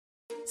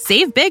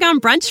Save big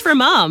on brunch for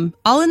mom,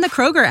 all in the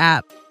Kroger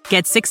app.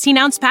 Get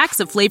 16-ounce packs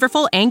of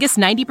flavorful Angus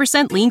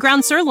 90% lean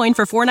ground sirloin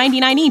for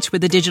 $4.99 each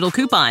with a digital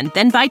coupon.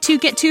 Then buy 2,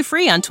 get 2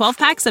 free on 12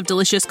 packs of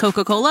delicious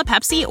Coca-Cola,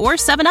 Pepsi, or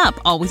 7-Up,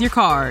 all with your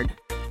card.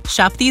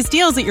 Shop these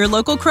deals at your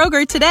local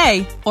Kroger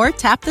today, or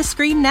tap the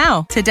screen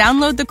now to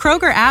download the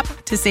Kroger app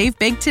to save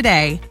big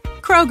today.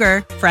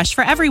 Kroger, fresh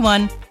for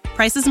everyone.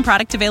 Prices and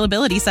product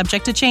availability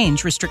subject to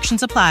change.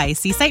 Restrictions apply.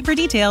 See site for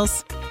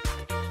details.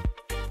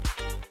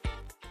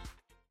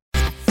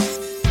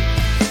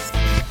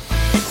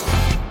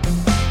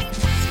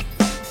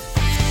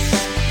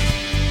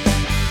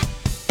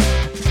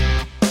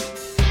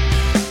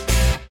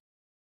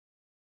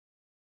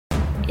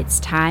 It's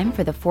time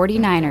for the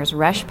 49ers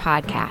Rush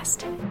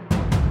Podcast.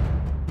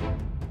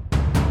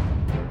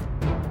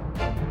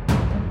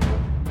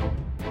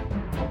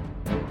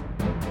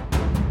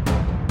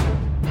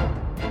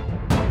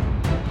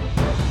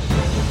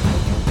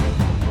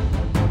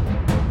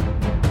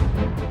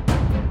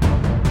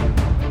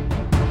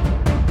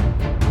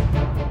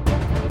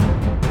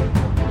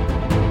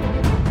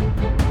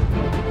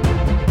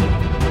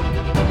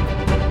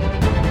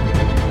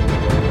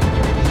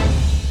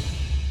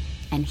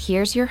 And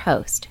here's your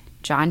host,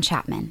 John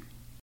Chapman.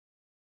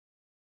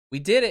 We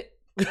did it.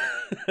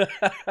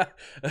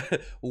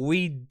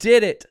 We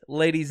did it,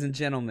 ladies and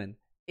gentlemen.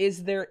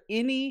 Is there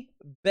any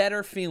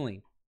better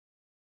feeling?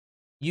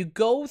 You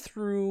go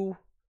through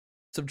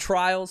some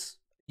trials,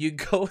 you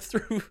go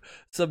through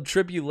some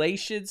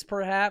tribulations,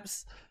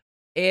 perhaps,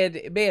 and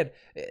man,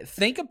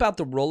 think about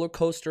the roller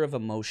coaster of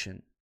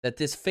emotion that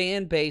this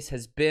fan base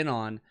has been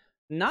on.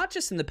 Not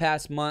just in the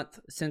past month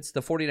since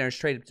the 49ers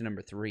traded to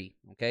number 3.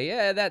 Okay,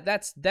 yeah,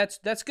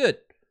 that's good.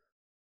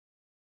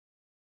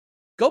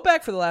 Go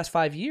back for the last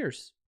 5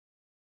 years.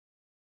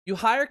 You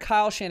hire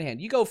Kyle Shanahan.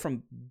 You go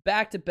from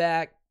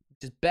back-to-back,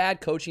 just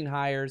bad coaching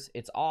hires.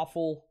 It's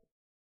awful.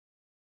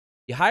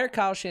 You hire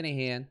Kyle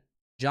Shanahan,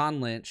 John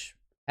Lynch,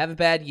 have a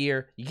bad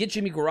year. You get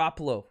Jimmy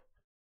Garoppolo.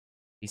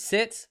 He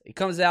sits, he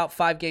comes out,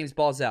 5 games,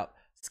 balls out.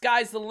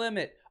 Sky's the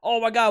limit.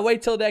 Oh my God,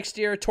 wait till next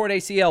year, torn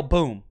ACL,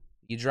 boom.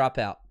 You drop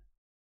out.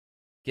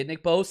 Get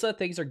Nick Bosa,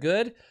 things are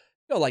good.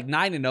 Go like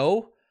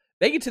 9-0.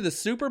 Make it to the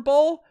Super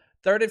Bowl,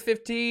 3rd and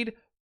 15.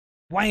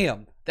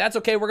 Wham. That's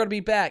okay, we're going to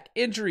be back.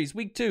 Injuries,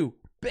 week 2.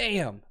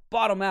 Bam.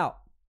 Bottom out.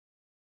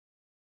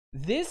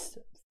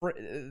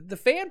 The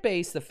fan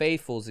base, the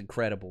faithful, is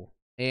incredible.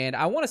 And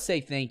I want to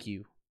say thank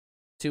you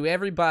to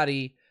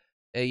everybody,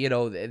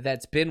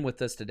 that's been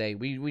with us today.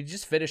 We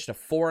just finished a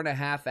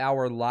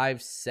 4.5-hour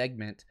live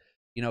segment,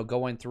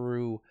 going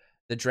through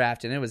the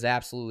draft, and it was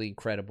absolutely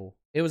incredible.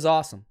 It was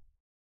awesome.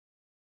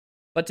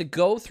 But to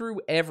go through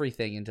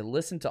everything and to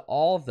listen to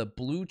all of the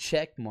blue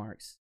check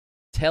marks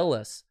tell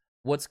us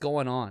what's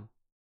going on,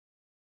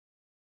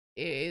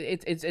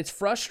 it's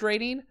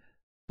frustrating,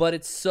 but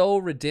it's so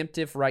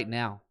redemptive right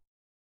now.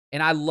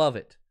 And I love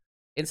it.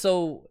 And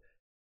so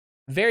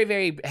very,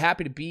 very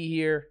happy to be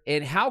here.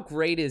 And how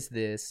great is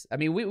this? I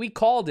mean, we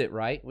called it,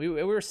 right? We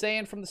were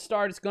saying from the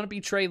start it's going to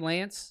be Trey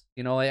Lance.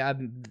 I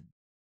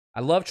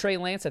love Trey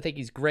Lance. I think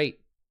he's great.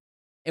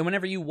 And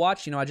whenever you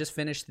watch, I just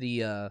finished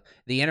the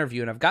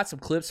interview, and I've got some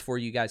clips for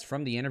you guys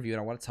from the interview,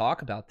 and I want to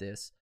talk about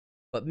this.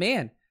 But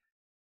man,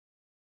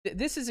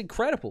 this is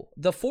incredible.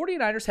 The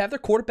 49ers have their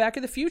quarterback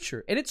of the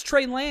future, and it's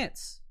Trey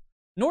Lance.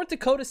 North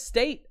Dakota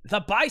State,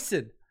 the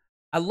Bison.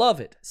 I love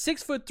it.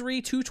 6'3",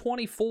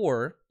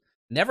 224,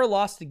 never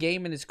lost a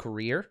game in his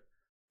career,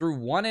 threw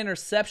 1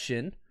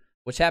 interception,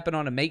 which happened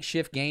on a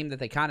makeshift game that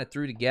they kind of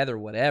threw together,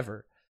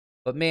 whatever.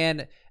 But,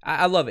 man,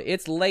 I love it.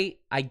 It's late.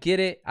 I get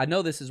it. I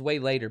know this is way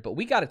later, but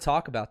we got to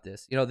talk about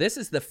this. This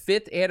is the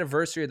 5th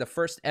anniversary of the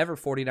first ever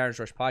 49ers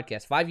Rush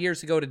podcast. 5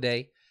 years ago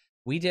today,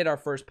 we did our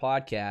first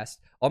podcast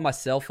on my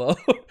cell phone.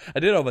 I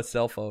did it on my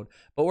cell phone,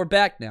 but we're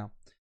back now.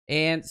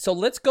 And so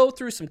let's go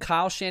through some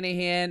Kyle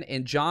Shanahan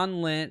and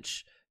John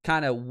Lynch,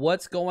 kind of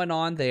what's going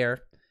on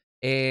there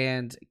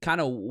and kind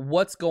of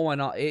what's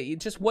going on,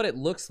 just what it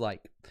looks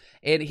like.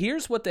 And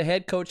here's what the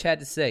head coach had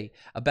to say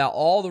about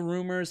all the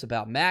rumors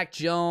about Mac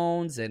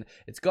Jones and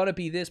it's going to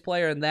be this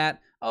player and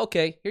that.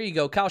 Okay, here you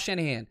go. Kyle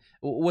Shanahan.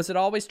 Was it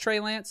always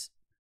Trey Lance?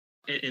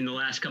 In the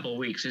last couple of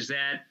weeks. Is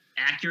that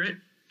accurate?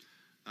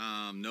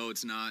 No,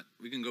 it's not.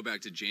 We can go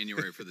back to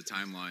January for the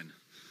timeline,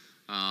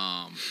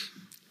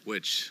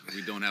 which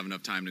we don't have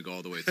enough time to go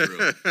all the way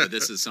through. But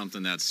this is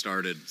something that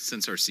started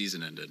since our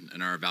season ended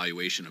and our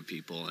evaluation of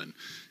people, and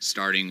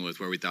starting with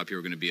where we thought people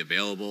were going to be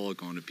available,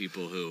 going to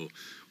people who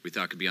we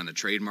thought could be on the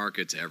trade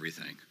market, to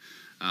everything.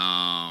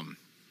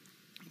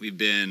 We've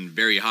been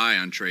very high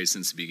on Trey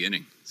since the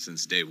beginning,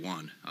 since day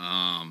one.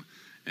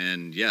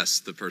 And yes,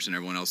 the person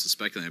everyone else is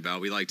speculating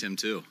about, we liked him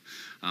too.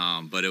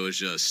 But it was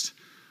just,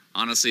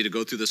 honestly, to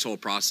go through this whole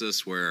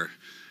process where,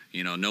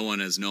 no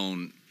one has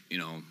known,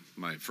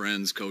 my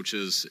friends,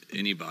 coaches,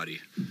 anybody,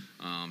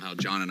 how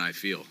John and I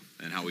feel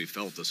and how we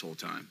felt this whole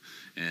time.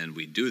 And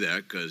we do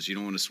that because you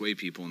don't want to sway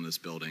people in this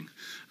building.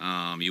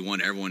 You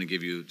want everyone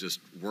to just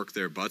work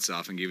their butts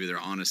off and give you their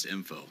honest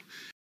info.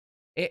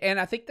 And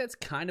I think that's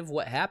kind of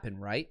what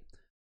happened, right?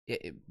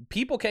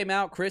 people came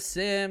out, Chris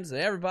Sims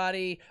and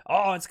everybody,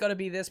 oh, it's going to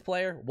be this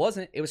player.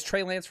 Wasn't. It was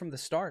Trey Lance from the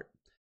start.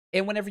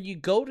 And whenever you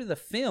go to the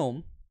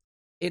film,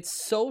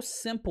 it's so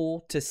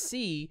simple to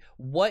see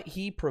what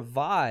he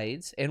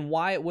provides and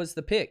why it was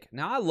the pick.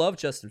 Now, I love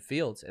Justin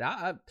Fields, and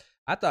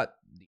I thought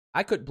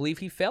I couldn't believe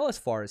he fell as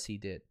far as he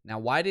did. Now,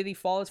 why did he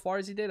fall as far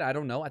as he did? I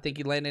don't know. I think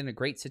he landed in a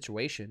great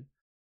situation.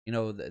 You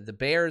know, the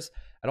Bears,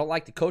 I don't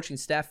like the coaching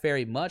staff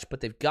very much,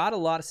 but they've got a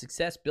lot of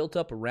success built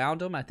up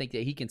around him. I think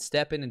that he can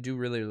step in and do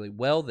really, really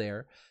well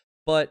there.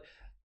 But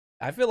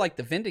I feel like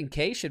the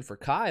vindication for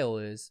Kyle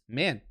is,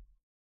 man,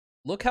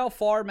 look how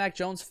far Mac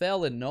Jones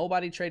fell and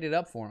nobody traded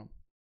up for him.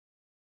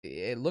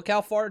 Look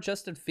how far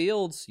Justin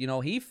Fields,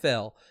 he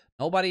fell.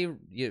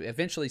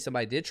 Eventually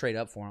somebody did trade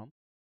up for him,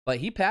 but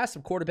he passed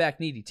some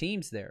quarterback-needy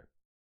teams there.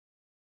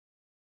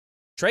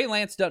 Trey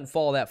Lance doesn't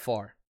fall that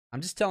far. I'm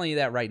just telling you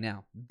that right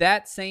now.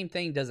 That same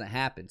thing doesn't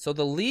happen. So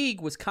the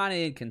league was kind of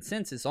in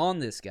consensus on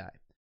this guy.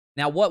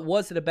 Now, what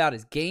was it about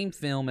his game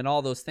film and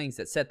all those things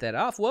that set that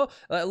off? Well,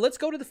 let's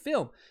go to the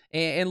film,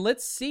 and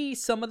let's see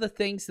some of the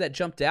things that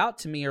jumped out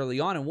to me early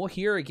on, and we'll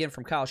hear again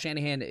from Kyle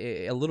Shanahan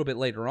a little bit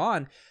later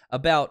on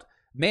about,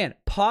 man,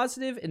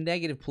 positive and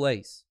negative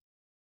plays.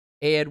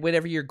 And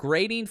whenever you're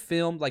grading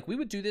film, like we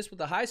would do this with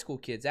the high school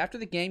kids, after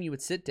the game you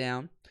would sit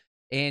down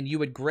and you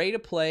would grade a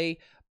play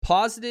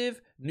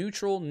positive,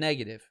 neutral,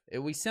 negative.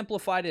 We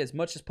simplified it as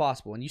much as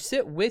possible. And you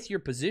sit with your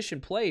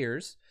position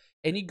players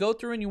and you go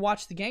through and you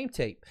watch the game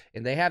tape.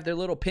 And they have their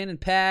little pen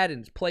and pad and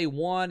it's play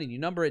 1 and you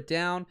number it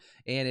down.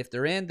 And if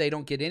they're in, they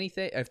don't get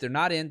anything. If they're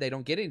not in, they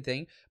don't get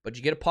anything. But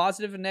you get a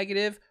positive, a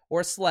negative,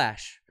 or a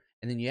slash.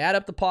 And then you add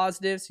up the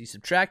positives, you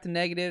subtract the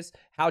negatives.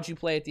 How'd you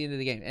play at the end of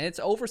the game? And it's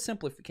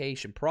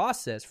oversimplification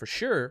process for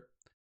sure.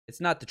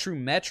 It's not the true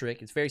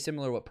metric. It's very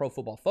similar to what Pro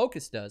Football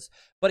Focus does.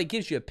 But it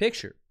gives you a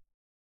picture.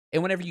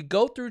 And whenever you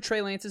go through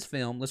Trey Lance's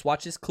film, let's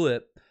watch this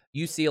clip,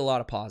 you see a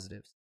lot of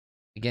positives.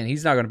 Again,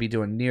 he's not going to be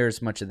doing near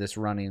as much of this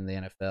running in the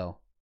NFL.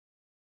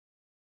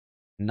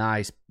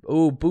 Nice.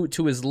 Ooh, boot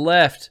to his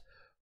left.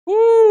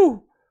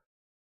 Woo!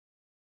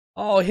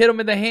 Oh, hit him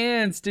in the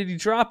hands. Did he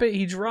drop it?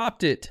 He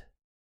dropped it.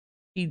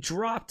 He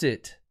dropped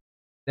it.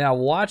 Now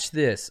watch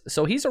this.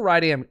 So he's a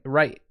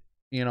right-handed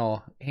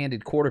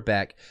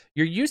quarterback.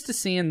 You're used to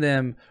seeing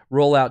them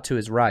roll out to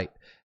his right.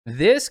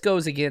 This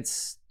goes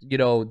against,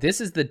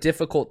 this is the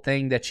difficult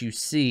thing that you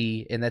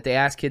see and that they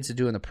ask kids to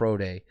do in the pro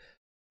day.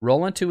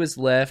 Rolling to his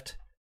left.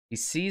 He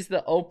sees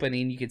the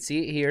opening. You can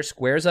see it here.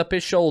 Squares up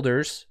his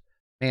shoulders.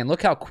 Man,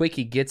 look how quick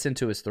he gets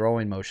into his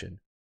throwing motion.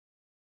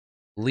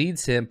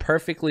 Leads him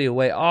perfectly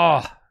away.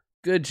 Oh,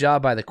 good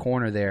job by the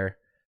corner there.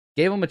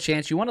 Gave him a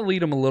chance. You want to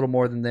lead him a little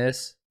more than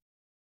this.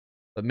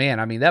 But man,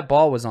 I mean, that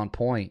ball was on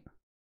point.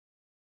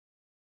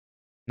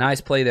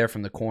 Nice play there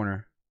from the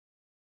corner.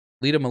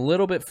 Lead him a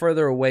little bit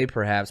further away,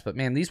 perhaps. But,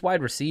 man, these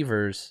wide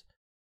receivers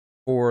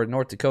for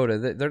North Dakota,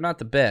 they're not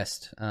the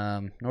best.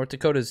 North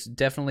Dakota's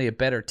definitely a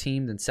better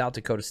team than South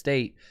Dakota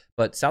State.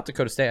 But South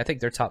Dakota State, I think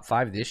they're top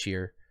 5 this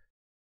year.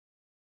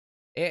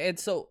 And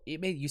so,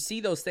 you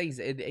see those things.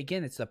 And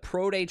again, it's a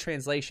pro day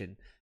translation.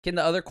 Can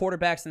the other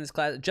quarterbacks in this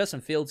class,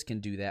 Justin Fields can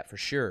do that for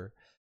sure.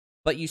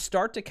 But you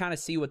start to kind of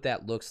see what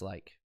that looks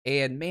like.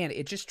 And, man,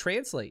 it just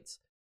translates.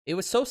 It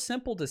was so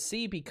simple to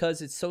see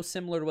because it's so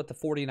similar to what the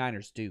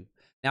 49ers do.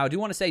 Now, I do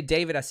want to say,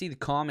 David, I see the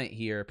comment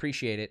here.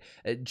 Appreciate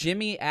it.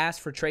 Jimmy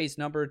asked for Trey's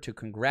number to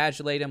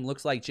congratulate him.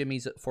 Looks like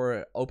Jimmy's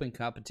for open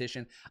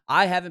competition.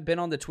 I haven't been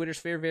on the Twitter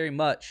sphere very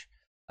much.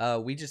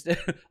 We just,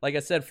 like I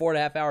said,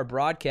 4.5 hour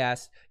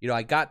broadcast.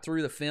 I got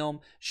through the film.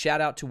 Shout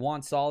out to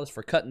Juan Solis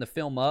for cutting the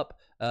film up.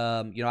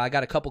 I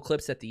got a couple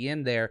clips at the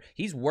end there.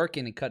 He's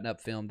working and cutting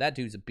up film. That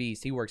dude's a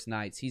beast. He works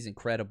nights. He's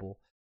incredible.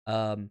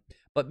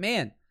 But,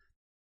 man,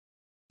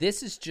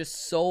 this is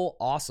just so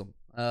awesome.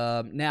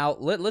 Now,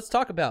 let's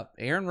talk about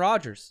Aaron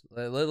Rodgers.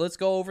 Let's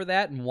go over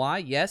that and why.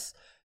 Yes,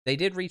 they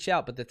did reach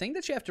out. But the thing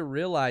that you have to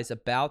realize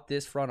about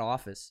this front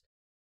office,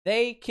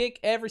 they kick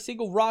every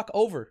single rock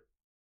over.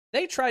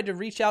 They tried to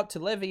reach out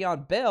to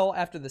Le'Veon Bell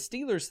after the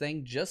Steelers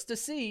thing just to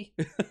see.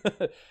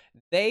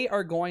 They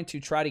are going to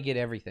try to get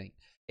everything.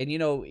 And,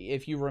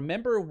 if you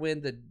remember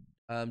when the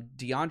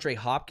DeAndre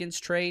Hopkins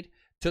trade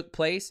took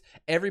place,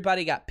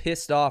 everybody got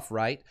pissed off,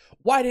 right?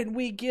 Why didn't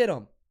we get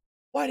him?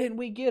 Why didn't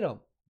we get him?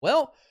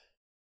 Well,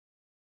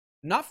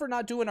 not for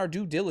not doing our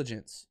due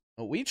diligence.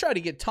 We tried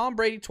to get Tom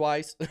Brady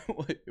twice.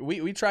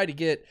 we tried to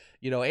get,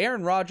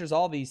 Aaron Rodgers,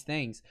 all these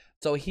things.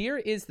 So here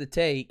is the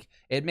take.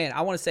 And, man,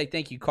 I want to say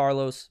thank you,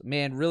 Carlos.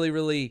 Man, really,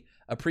 really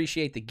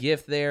appreciate the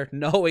gift there.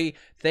 Noe,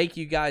 thank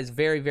you guys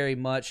very, very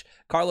much.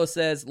 Carlos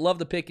says, love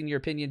the pick in your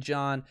opinion,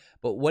 John.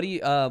 But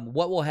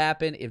what will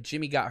happen if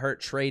Jimmy got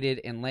hurt,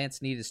 traded, and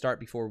Lance needed to start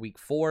before week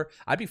 4?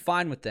 I'd be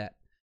fine with that.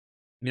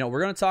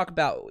 We're going to talk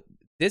about,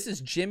 this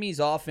is Jimmy's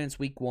offense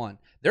week 1.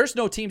 There's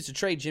no teams to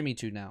trade Jimmy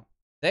to now.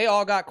 They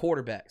all got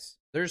quarterbacks.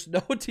 There's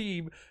no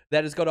team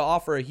that is going to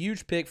offer a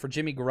huge pick for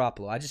Jimmy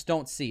Garoppolo. I just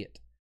don't see it.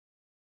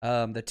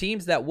 The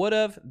teams that would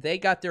have, they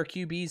got their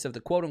QBs of the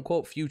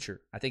quote-unquote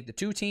future. I think the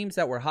 2 teams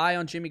that were high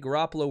on Jimmy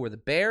Garoppolo were the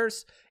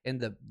Bears and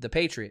the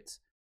Patriots.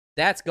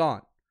 That's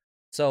gone.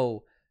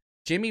 So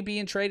Jimmy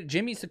being traded,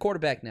 Jimmy's the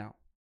quarterback now,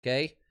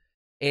 okay?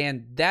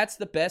 And that's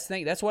the best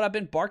thing. That's what I've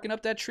been barking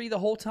up that tree the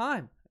whole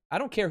time. I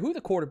don't care who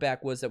the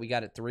quarterback was that we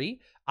got at 3.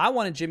 I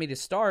wanted Jimmy to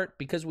start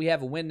because we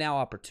have a win now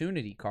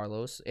opportunity,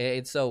 Carlos.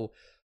 And so,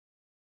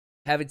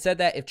 having said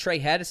that, if Trey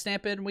had to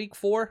stamp in week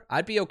 4,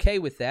 I'd be okay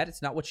with that.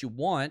 It's not what you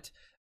want.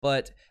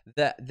 But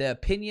the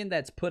opinion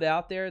that's put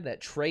out there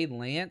that Trey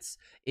Lance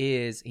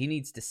is he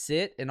needs to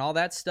sit and all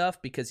that stuff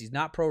because he's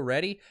not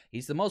pro-ready.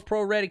 He's the most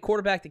pro-ready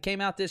quarterback that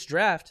came out this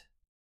draft.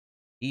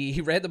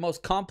 He ran the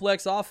most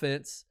complex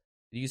offense.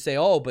 You say,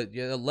 oh, but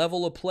the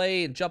level of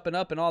play and jumping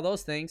up and all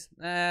those things.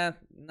 No.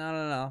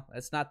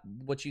 That's not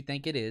what you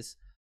think it is.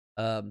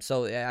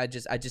 So I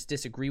just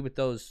disagree with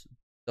those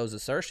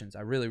assertions.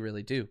 I really,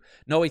 really do.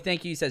 Noe,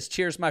 thank you. He says,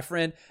 cheers, my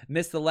friend.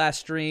 Missed the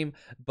last stream,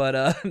 but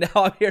now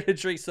I'm here to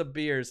drink some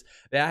beers.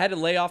 I had to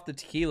lay off the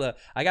tequila.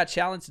 I got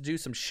challenged to do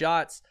some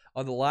shots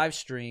on the live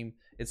stream.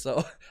 And so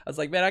I was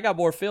like, man, I got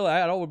more feeling.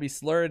 I don't want to be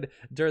slurred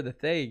during the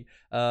thing.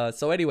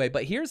 So anyway,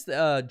 but here's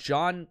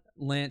John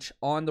Lynch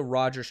on the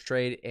Rodgers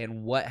trade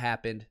and what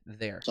happened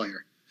there.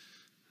 Player.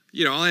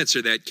 I'll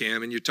answer that,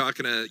 Cam. And you're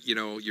talking about,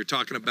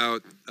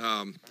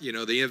 the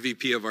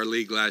MVP of our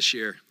league last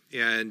year.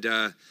 And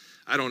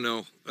I don't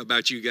know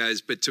about you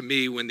guys, but to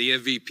me, when the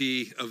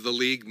MVP of the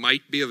league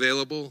might be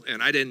available,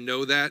 and I didn't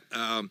know that,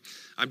 I'm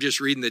just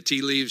reading the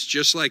tea leaves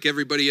just like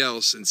everybody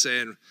else and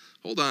saying,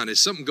 hold on,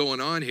 is something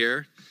going on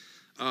here?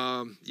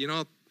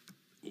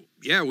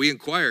 We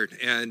inquired,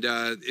 and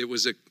it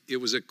was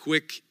a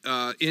quick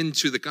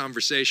into the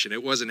conversation.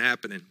 It wasn't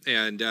happening,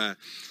 and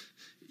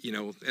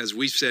as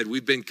we've said,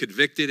 we've been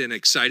convicted and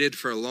excited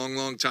for a long,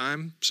 long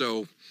time.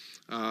 So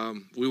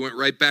we went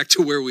right back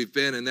to where we've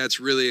been, and that's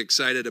really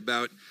excited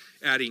about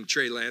adding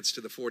Trey Lance to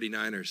the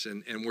 49ers,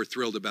 and we're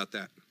thrilled about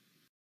that.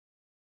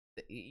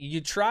 You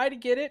try to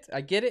get it.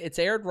 I get it. It's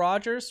Aaron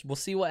Rodgers. We'll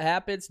see what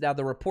happens. Now,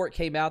 the report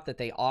came out that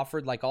they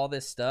offered like all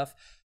this stuff.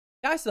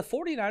 Guys, the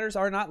 49ers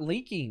are not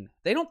leaking.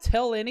 They don't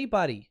tell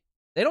anybody.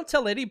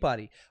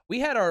 We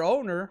had our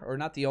owner, or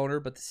not the owner,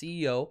 but the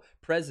CEO,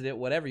 president,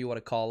 whatever you want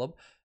to call him,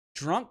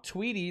 drunk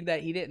tweeting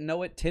that he didn't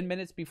know it 10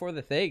 minutes before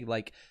the thing.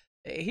 Like,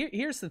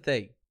 here's the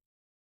thing.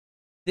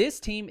 This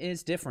team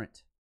is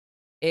different.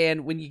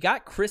 And when you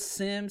got Chris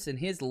Sims and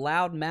his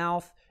loud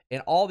mouth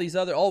and all these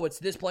other, it's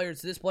this player,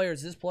 it's this player,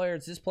 it's this player,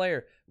 it's this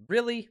player.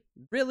 Really?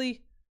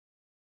 Really?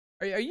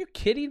 Are you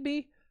kidding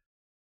me?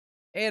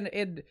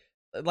 And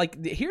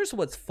like, here's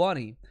what's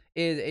funny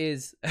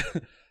is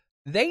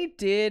they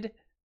did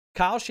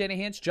Kyle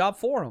Shanahan's job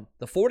for him.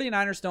 The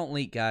 49ers don't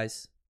leak,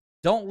 guys.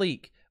 Don't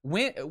leak.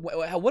 What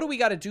do we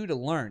got to do to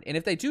learn? And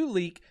if they do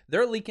leak,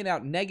 they're leaking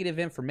out negative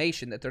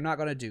information that they're not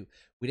going to do.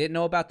 We didn't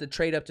know about the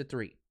trade up to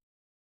 3.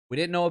 We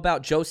didn't know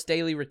about Joe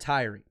Staley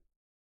retiring.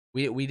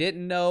 We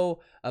didn't know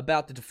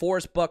about the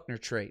DeForest Buckner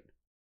trade.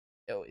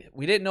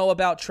 We didn't know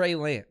about Trey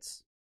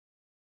Lance.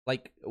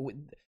 Like,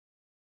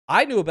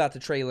 I knew about the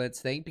Trey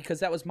Lance thing because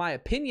that was my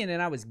opinion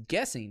and I was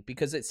guessing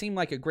because it seemed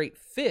like a great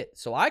fit.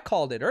 So I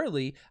called it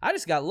early. I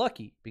just got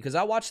lucky because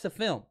I watched the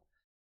film.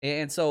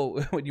 And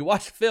so when you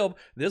watch the film,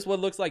 this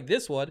one looks like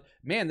this one.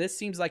 Man, this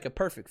seems like a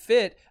perfect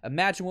fit.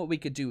 Imagine what we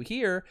could do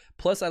here.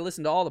 Plus, I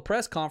listened to all the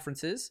press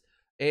conferences.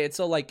 And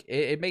so, like,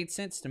 it made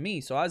sense to me.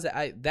 So I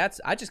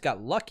just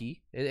got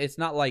lucky. It's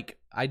not like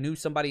I knew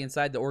somebody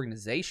inside the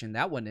organization.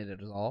 That wasn't it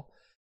at all.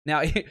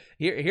 Now,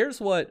 here's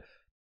what,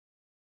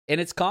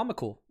 and it's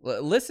comical.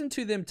 Listen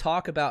to them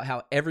talk about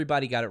how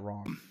everybody got it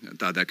wrong. I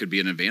thought that could be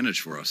an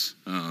advantage for us,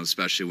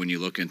 especially when you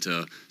look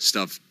into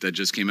stuff that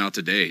just came out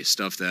today,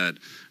 stuff that,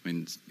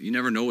 you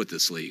never know with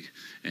this league.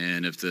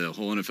 And if the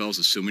whole NFL is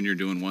assuming you're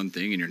doing one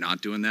thing and you're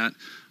not doing that,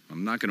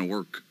 I'm not going to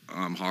work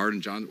hard,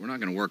 and John, we're not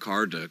going to work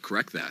hard to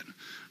correct that.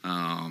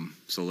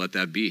 So let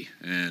that be.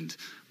 And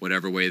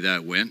whatever way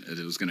that went,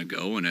 it was going to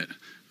go, and it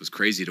was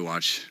crazy to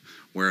watch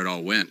where it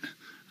all went.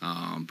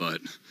 But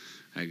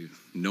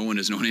no one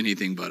has known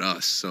anything but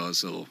us.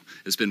 So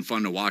it's been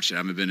fun to watch it. I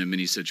haven't been in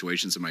many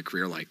situations in my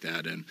career like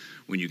that. And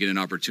when you get an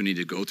opportunity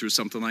to go through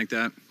something like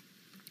that,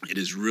 it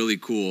is really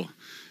cool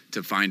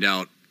to find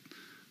out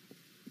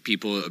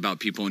about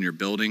people in your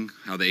building,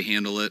 how they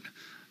handle it.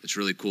 It's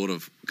really cool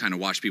to kind of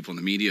watch people in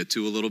the media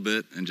too a little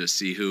bit and just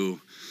see who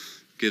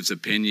gives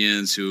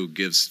opinions, who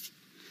gives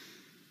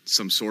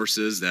some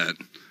sources that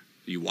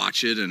you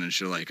watch it and it's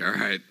you're like, all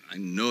right, I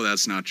know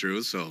that's not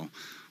true. So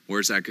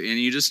where's that? And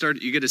you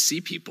get to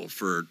see people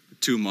for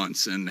 2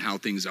 months and how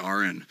things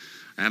are. And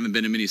I haven't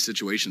been in many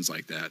situations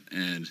like that.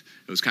 And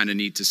it was kind of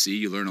neat to see.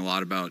 You learn a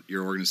lot about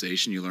your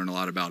organization. You learn a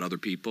lot about other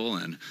people.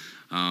 And,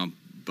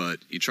 but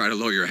you try to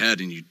lower your head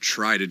and you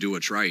try to do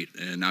what's right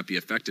and not be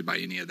affected by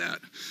any of that.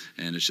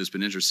 And it's just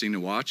been interesting to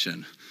watch,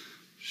 and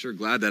sure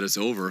glad that it's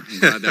over. I'm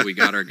glad that we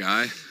got our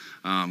guy.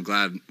 I'm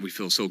glad we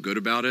feel so good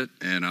about it,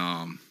 and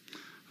I'm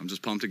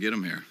just pumped to get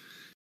him here.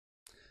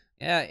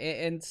 Yeah,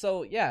 and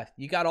so, yeah,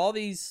 you got all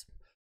these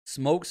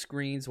smoke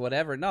screens,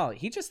 whatever. No,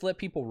 he just let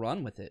people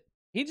run with it.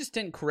 He just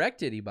didn't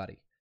correct anybody.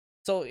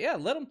 So, yeah,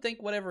 let him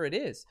think whatever it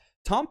is.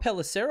 Tom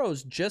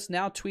Pelissero's just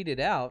now tweeted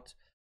out,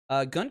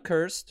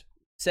 Gunkhurst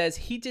says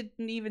he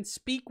didn't even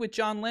speak with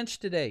John Lynch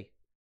today.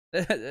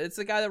 It's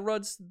the guy that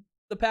runs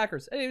the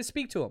Packers. I didn't even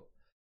speak to him.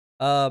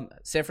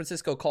 San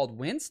Francisco called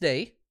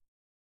Wednesday.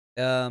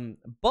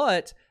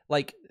 But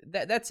like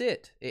that's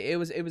it. It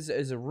was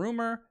a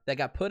rumor that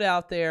got put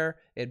out there,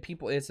 and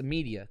people, it's the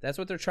media. That's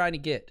what they're trying to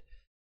get.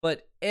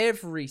 But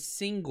every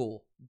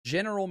single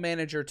general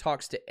manager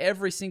talks to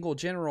every single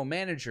general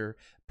manager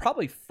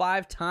probably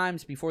 5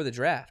 times before the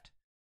draft.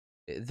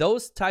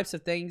 Those types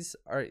of things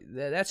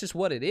that's just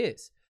what it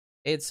is.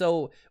 And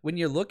so when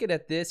you're looking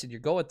at this and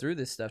you're going through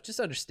this stuff, just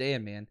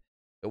understand, man,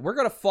 we're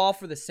going to fall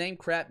for the same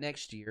crap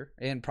next year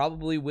and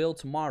probably will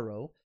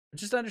tomorrow. But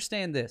just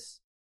understand this.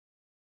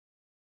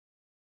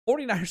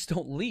 49ers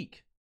don't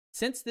leak.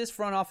 Since this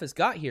front office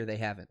got here, they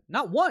haven't.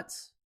 Not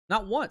once.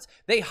 Not once.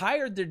 They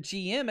hired their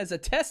GM as a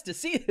test to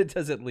see if it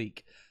doesn't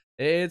leak.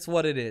 It's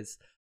what it is.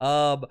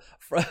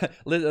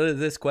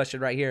 This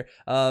question right here.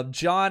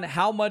 John,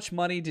 how much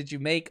money did you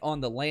make on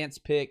the Lance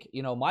pick?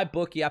 You know, my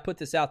bookie, I put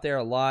this out there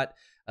a lot.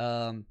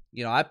 You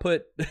know,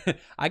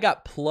 I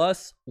got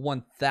plus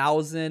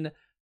 1,000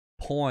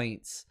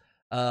 points.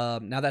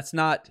 Now that's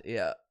not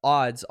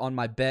odds on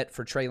my bet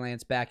for Trey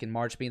Lance back in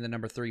March being the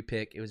number 3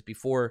 pick. It was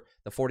before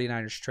the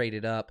 49ers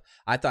traded up.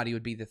 I thought he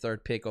would be the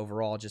 3rd pick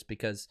overall just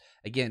because,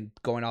 again,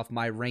 going off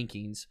my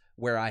rankings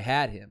where I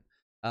had him.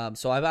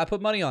 So I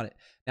put money on it.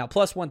 Now,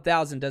 plus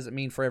 1,000 doesn't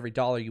mean for every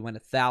dollar you win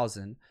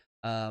 1,000.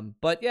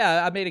 But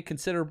yeah, I made a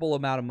considerable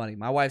amount of money.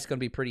 My wife's going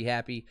to be pretty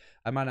happy.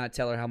 I might not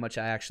tell her how much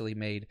I actually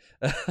made,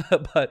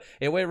 but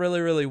it went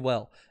really, really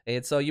well.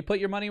 And so you put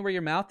your money where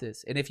your mouth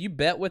is. And if you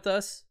bet with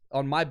us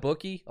on my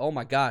bookie, oh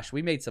my gosh,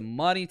 we made some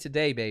money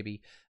today,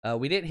 baby.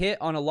 We didn't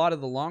hit on a lot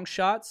of the long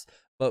shots,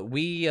 but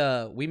we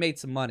made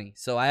some money.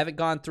 So I haven't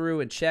gone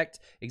through and checked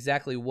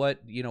exactly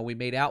what, you know, we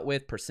made out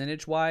with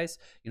percentage wise.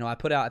 You know, I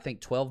put out, I think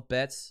 12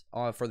 bets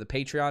for the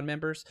Patreon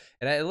members.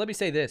 And let me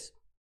say this.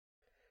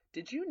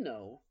 Did you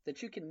know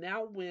that you can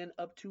now win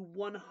up to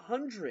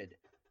 100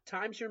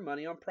 times your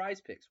money on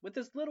Prize Picks with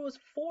as little as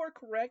 4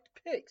 correct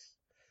picks?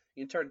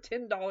 You can turn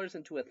 $10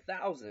 into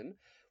 1,000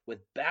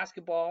 with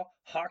basketball,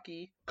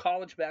 hockey,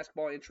 college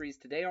basketball entries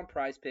today on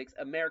Prize Picks,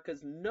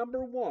 America's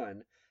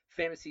 #1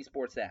 fantasy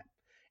sports app.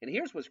 And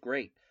here's what's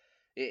great.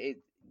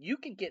 You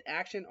can get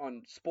action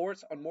on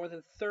sports on more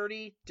than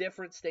 30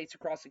 different states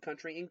across the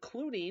country,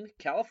 including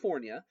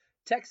California,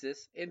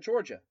 Texas, and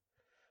Georgia.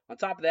 On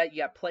top of that,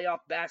 you got playoff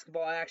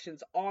basketball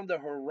actions on the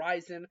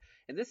horizon,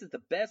 and this is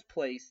the best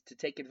place to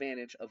take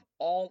advantage of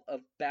all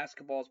of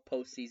basketball's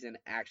postseason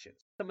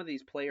actions. Some of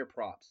these player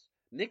props.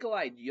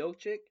 Nikolai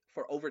Jokic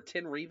for over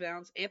 10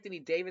 rebounds. Anthony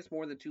Davis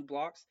more than 2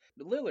 blocks.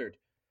 Lillard,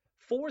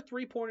 4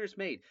 3-pointers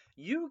made.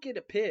 You get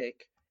to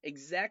pick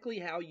exactly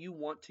how you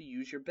want to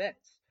use your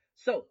bets.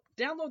 So,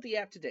 download the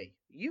app today.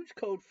 Use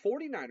code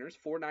 49ers,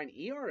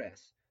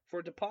 49ERS, for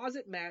a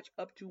deposit match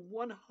up to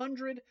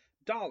 $100.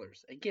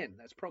 Again,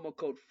 that's promo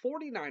code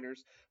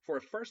 49ers for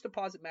a first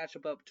deposit match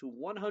up to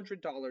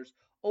 $100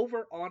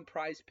 over on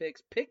Prize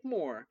Picks. Pick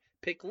more,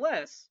 pick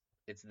less.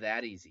 It's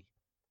that easy.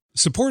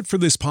 Support for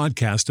this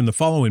podcast and the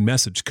following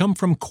message come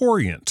from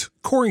Corient.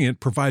 Corient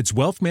provides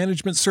wealth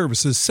management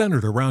services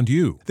centered around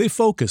you. They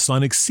focus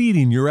on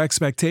exceeding your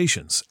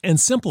expectations and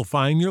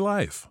simplifying your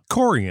life.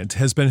 Corient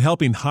has been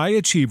helping high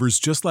achievers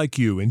just like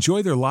you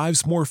enjoy their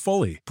lives more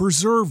fully,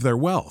 preserve their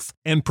wealth,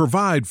 and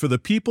provide for the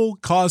people,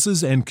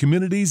 causes, and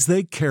communities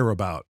they care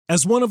about.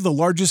 As one of the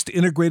largest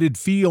integrated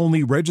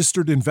fee-only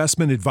registered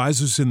investment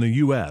advisors in the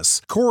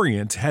U.S.,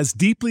 Corient has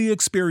deeply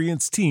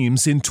experienced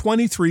teams in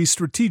 23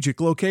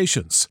 strategic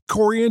locations.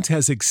 Corient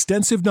has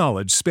extensive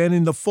knowledge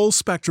spanning the full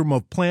spectrum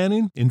of planning,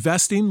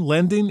 investing,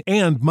 lending,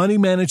 and money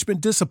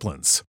management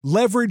disciplines.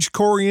 Leverage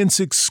Corient's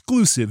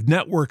exclusive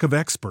network of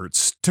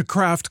experts to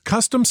craft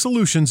custom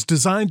solutions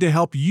designed to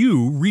help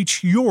you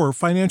reach your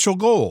financial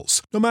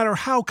goals, no matter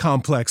how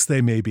complex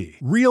they may be.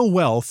 Real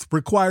wealth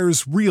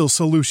requires real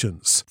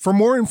solutions. For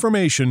more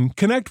information,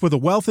 connect with a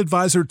wealth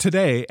advisor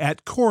today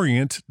at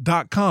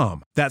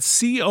Corient.com.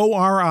 That's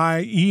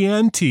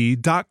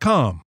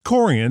Corient.com.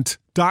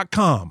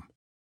 Corient.com.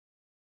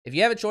 If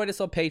you haven't joined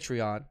us on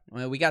Patreon,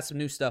 we got some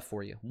new stuff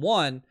for you.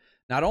 One,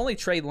 not only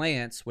Trey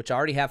Lance, which I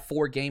already have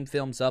 4 game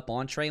films up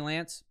on Trey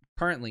Lance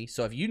currently.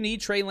 So if you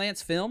need Trey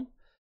Lance film,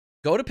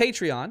 go to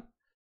Patreon,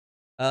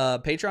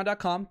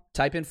 patreon.com,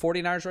 type in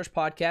 49ers Rush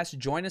Podcast,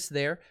 join us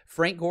there.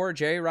 Frank Gore,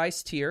 Jerry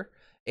Rice tier,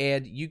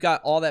 and you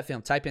got all that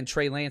film. Type in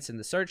Trey Lance in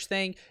the search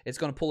thing. It's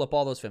going to pull up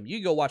all those films. You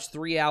can go watch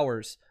 3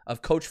 hours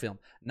of coach film,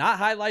 not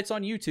highlights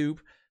on YouTube.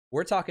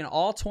 We're talking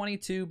all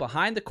 22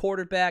 behind the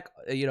quarterback.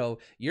 You know,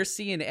 you're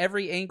seeing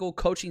every angle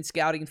coaching,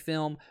 scouting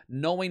film,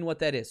 knowing what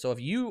that is. So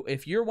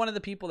if you're one of the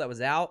people that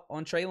was out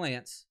on Trey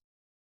Lance,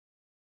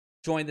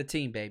 join the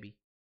team, baby.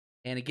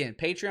 And again,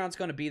 Patreon's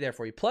going to be there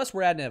for you. Plus,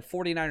 we're adding a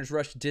 49ers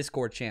Rush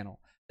Discord channel.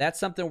 That's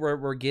something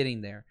we're getting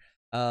there.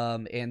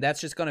 And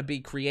that's just going to be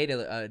create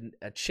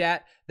a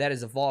chat that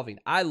is evolving.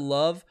 I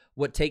love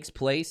what takes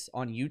place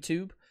on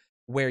YouTube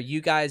where you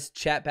guys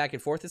chat back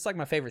and forth. It's like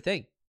my favorite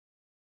thing.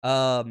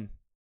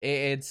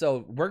 And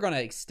so we're going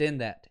to extend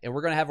that, and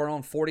we're going to have our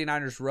own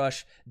 49ers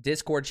Rush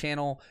Discord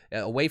channel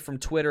away from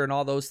Twitter and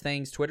all those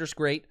things. Twitter's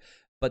great,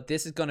 but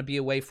this is going to be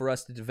a way for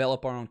us to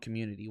develop our own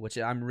community, which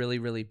I'm really,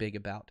 really big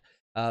about.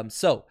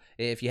 So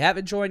if you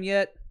haven't joined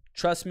yet,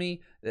 trust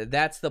me,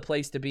 that's the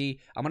place to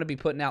be. I'm going to be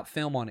putting out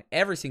film on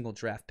every single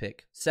draft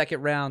pick,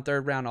 second round,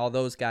 third round, all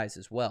those guys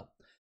as well.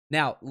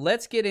 Now,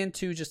 let's get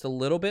into just a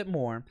little bit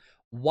more.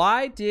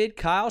 Why did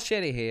Kyle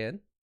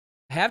Shanahan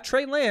have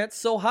Trey Lance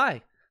so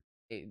high?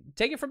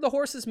 Take it from the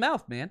horse's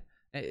mouth, man.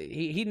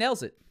 He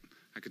nails it.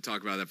 I could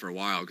talk about that for a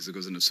while because it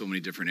goes into so many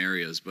different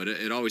areas, but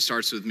it always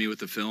starts with me with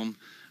the film.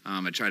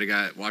 I try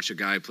to watch a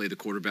guy play the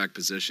quarterback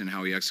position,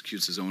 how he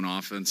executes his own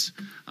offense,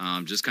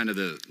 just kind of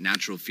the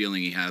natural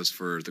feeling he has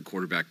for the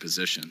quarterback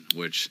position,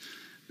 which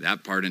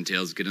that part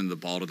entails getting the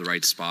ball to the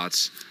right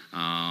spots.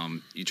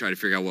 You try to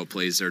figure out what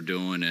plays they're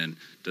doing and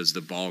does the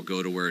ball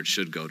go to where it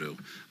should go to.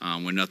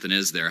 When nothing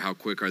is there, how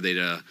quick are they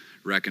to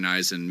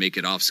recognize and make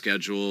it off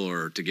schedule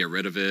or to get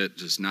rid of it,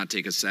 just not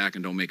take a sack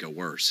and don't make it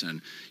worse. And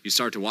you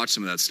start to watch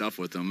some of that stuff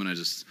with him, and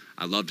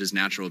I loved his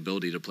natural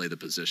ability to play the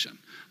position,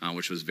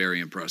 which was very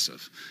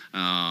impressive.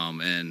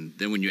 And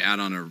then when you add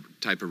on a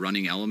type of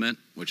running element,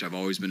 which I've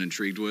always been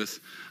intrigued with,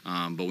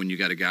 but when you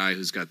got a guy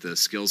who's got the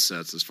skill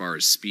sets as far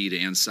as speed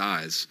and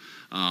size,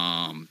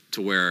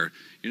 to where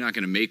you're not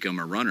going to make him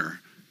a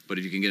runner, but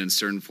if you can get in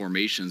certain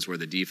formations where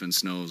the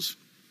defense knows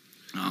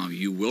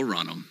you will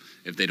run them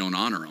if they don't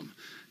honor them,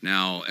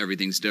 now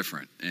everything's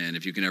different. And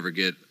if you can ever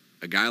get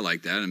a guy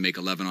like that and make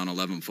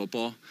 11-on-11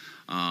 football,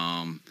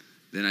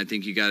 then I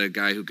think you got a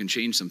guy who can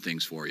change some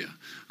things for you.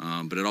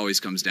 But it always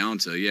comes down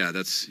to,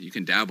 you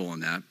can dabble in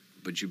that,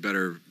 but you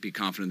better be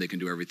confident they can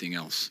do everything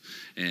else.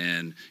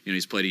 And,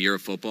 he's played a year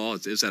of football.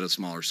 It's at a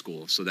smaller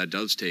school. So that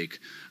does take,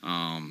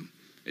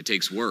 it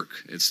takes work.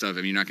 It's stuff,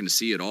 you're not going to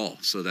see it all.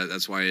 So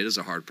that's why it is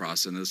a hard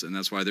process, and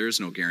that's why there is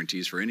no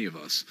guarantees for any of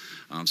us.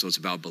 So it's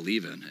about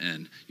believing.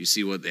 And you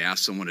see what they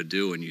ask someone to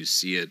do, and you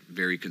see it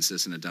very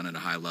consistent and done at a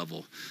high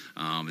level.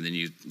 And then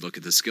you look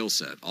at the skill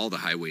set, all the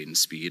high weight and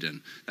speed, and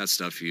that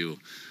stuff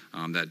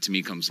that to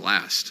me comes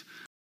last.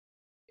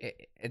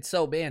 And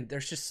so, man,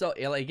 there's just so,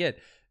 again,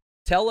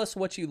 tell us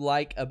what you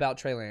like about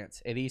Trey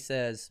Lance. And he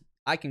says,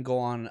 I can go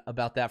on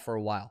about that for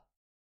a while.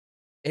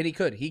 And he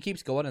could. He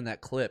keeps going in that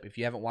clip if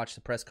you haven't watched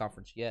the press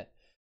conference yet.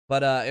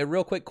 But a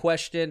real quick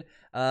question.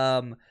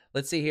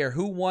 Let's see here.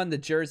 Who won the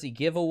jersey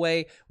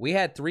giveaway? We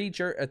had three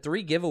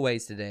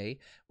giveaways today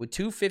with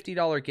two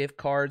 $50 gift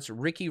cards.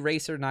 Ricky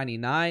Racer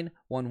 99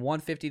 won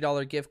one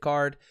 $50 gift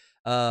card.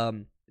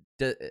 The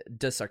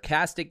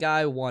Sarcastic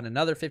Guy won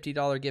another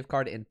 $50 gift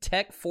card. And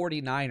Tech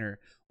 49er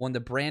won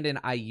the Brandon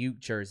Ayuk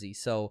jersey.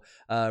 So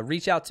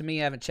reach out to me.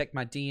 I haven't checked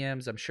my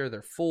DMs. I'm sure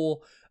they're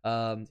full.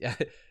 Again,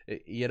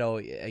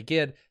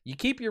 you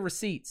keep your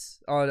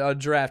receipts on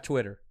Draft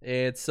Twitter.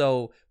 And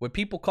so when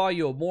people call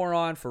you a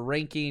moron for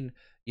ranking,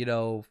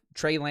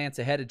 Trey Lance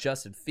ahead of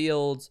Justin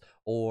Fields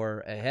or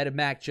ahead of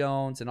Mac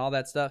Jones and all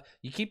that stuff,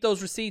 you keep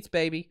those receipts,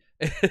 baby.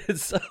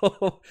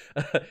 So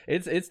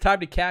it's time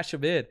to cash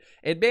them in.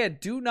 And man,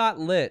 do not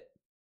let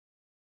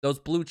those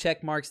blue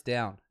check marks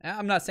down.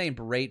 I'm not saying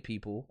berate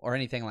people or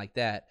anything like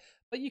that,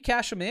 but you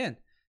cash them in.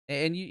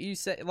 And you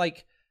say,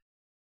 like,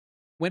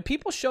 when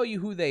people show you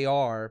who they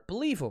are,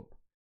 believe them.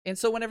 And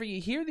so whenever you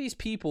hear these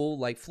people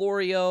like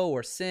Florio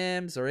or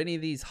Sims or any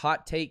of these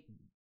hot take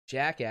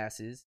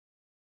jackasses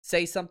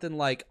say something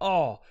like,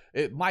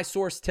 my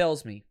source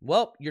tells me.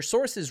 Well, your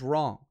source is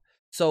wrong.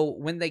 So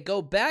when they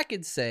go back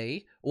and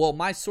say, well,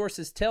 my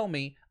sources tell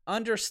me,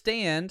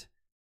 understand,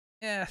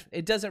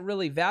 it doesn't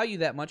really value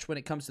that much when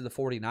it comes to the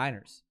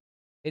 49ers.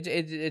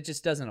 It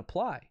just doesn't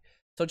apply.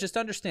 So just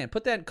understand,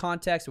 put that in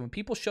context, and when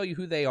people show you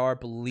who they are,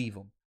 believe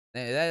them.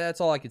 That's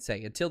all I can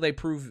say until they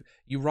prove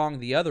you wrong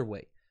the other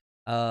way.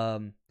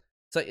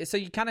 So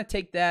you kind of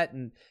take that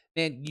and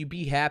you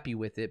be happy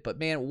with it. But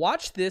man,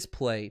 watch this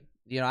play.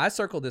 I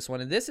circled this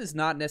one, and this is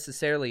not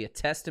necessarily a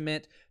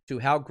testament to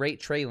how great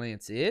Trey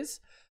Lance is.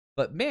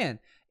 But man,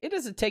 it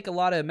doesn't take a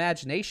lot of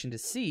imagination to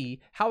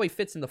see how he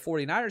fits in the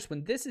 49ers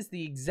when this is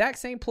the exact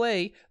same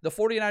play the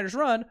 49ers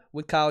run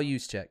with Kyle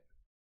Juszczyk.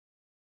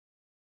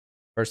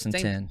 First and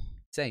 10.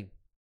 Same.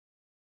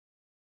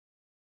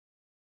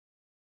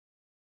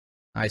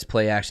 Nice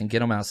play action.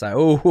 Get him outside.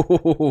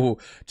 Oh,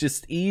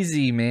 just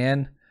easy,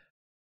 man.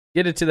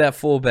 Get it to that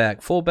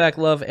fullback. Fullback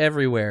love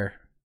everywhere.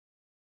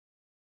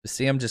 You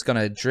see him just going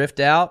to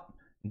drift out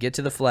and get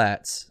to the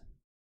flats.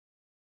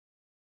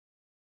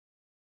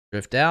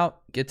 Drift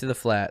out, get to the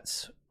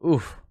flats.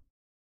 Oof.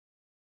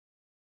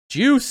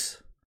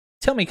 Juice.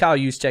 Tell me Kyle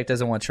Juszczyk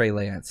doesn't want Trey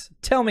Lance.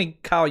 Tell me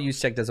Kyle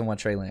Juszczyk doesn't want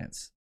Trey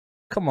Lance.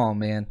 Come on,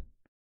 man.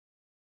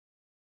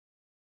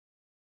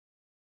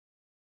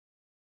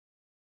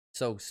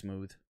 So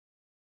smooth.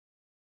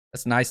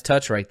 That's a nice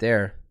touch right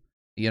there.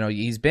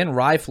 He's been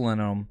rifling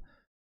them.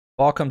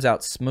 Ball comes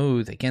out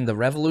smooth. Again, the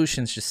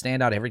revolutions just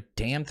stand out every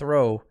damn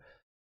throw.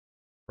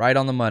 Right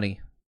on the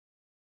money.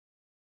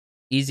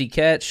 Easy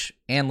catch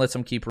and lets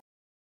him keep.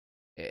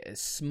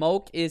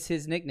 Smoke is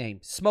his nickname.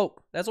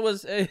 Smoke. That's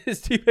what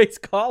his teammates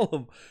call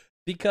him.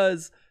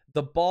 Because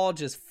the ball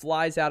just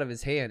flies out of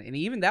his hand. And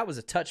even that was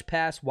a touch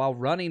pass while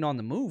running on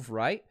the move,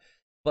 right?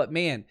 But,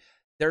 man,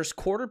 there's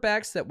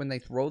quarterbacks that when they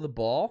throw the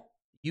ball,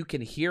 you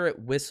can hear it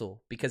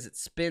whistle because it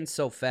spins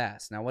so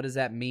fast. Now, what does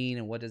that mean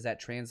and what does that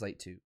translate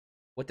to?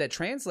 What that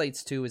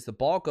translates to is the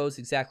ball goes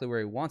exactly where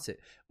he wants it.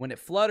 When it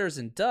flutters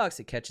and ducks,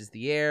 it catches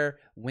the air,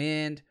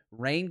 wind,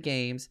 rain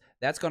games.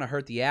 That's going to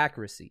hurt the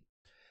accuracy.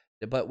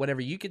 But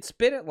whenever you can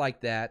spin it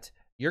like that,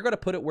 you're going to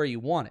put it where you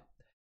want it.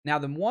 Now,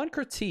 the one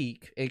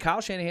critique, and Kyle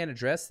Shanahan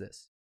addressed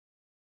this,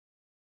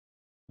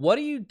 what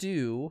do you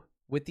do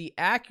with the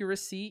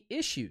accuracy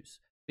issues?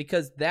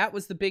 Because that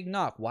was the big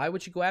knock. Why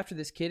would you go after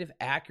this kid if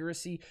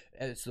accuracy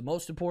is the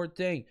most important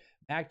thing?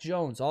 Mac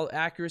Jones, all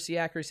accuracy.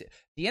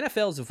 The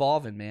NFL is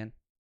evolving, man.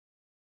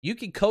 You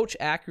can coach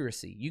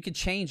accuracy. You can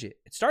change it.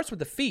 It starts with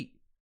the feet.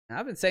 Now,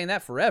 I've been saying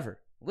that forever.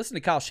 Listen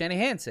to Kyle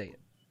Shanahan say it.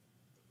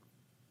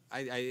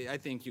 I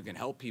think you can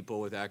help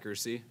people with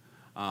accuracy.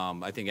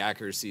 I think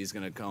accuracy is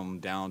going to come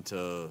down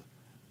to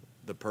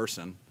the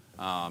person.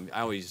 I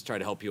always try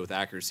to help people with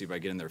accuracy by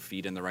getting their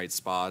feet in the right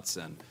spots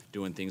and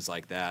doing things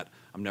like that.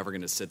 I'm never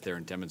going to sit there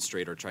and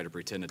demonstrate or try to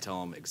pretend to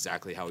tell him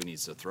exactly how he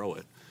needs to throw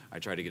it. I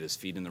try to get his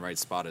feet in the right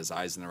spot, his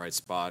eyes in the right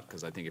spot,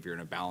 because I think if you're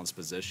in a balanced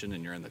position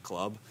and you're in the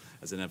club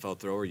as an NFL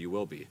thrower, you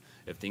will be.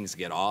 If things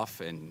get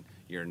off and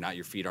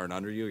your feet aren't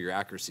under you, your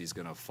accuracy is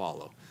going to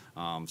follow.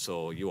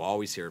 So you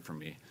always hear it from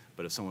me.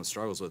 But if someone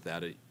struggles with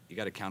that, you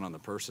got to count on the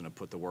person to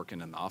put the work in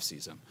the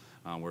offseason.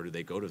 Where do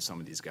they go to some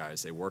of these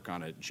guys? They work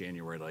on it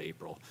January to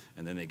April,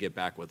 and then they get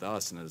back with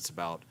us, and it's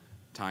about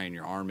tying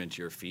your arm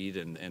into your feet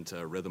and into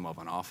a rhythm of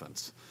an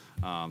offense.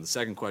 The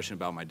second question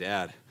about my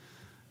dad,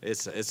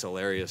 it's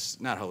hilarious.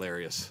 Not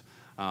hilarious,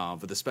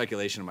 but the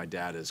speculation of my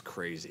dad is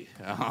crazy.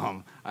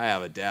 I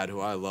have a dad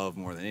who I love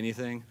more than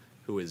anything,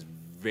 who is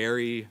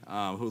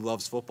who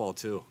loves football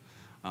too.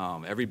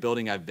 Every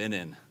building I've been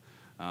in,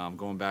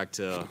 going back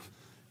to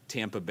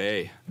Tampa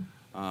Bay,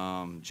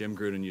 Jim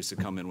Gruden used to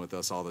come in with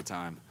us all the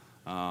time.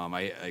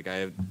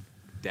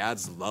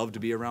 Dads love to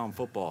be around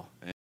football.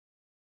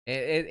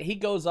 He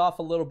goes off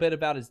a little bit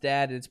about his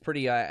dad, and it's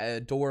pretty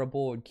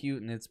adorable and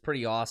cute, and it's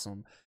pretty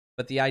awesome.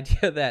 But the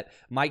idea that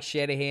Mike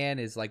Shanahan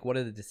is like one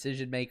of the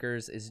decision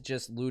makers is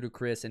just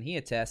ludicrous, and he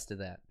attests to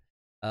that.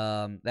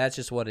 That's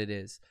just what it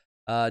is.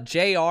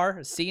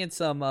 JR, seeing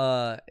some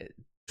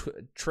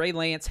Trey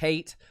Lance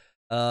hate.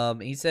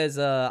 He says,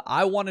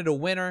 I wanted a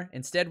winner.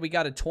 Instead, we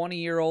got a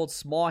 20-year-old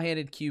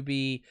small-handed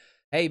QB.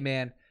 Hey,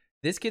 man,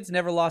 this kid's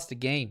never lost a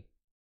game.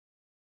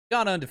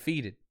 Gone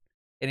undefeated.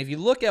 And if you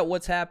look at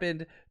what's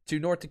happened to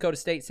North Dakota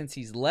State since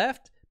he's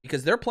left,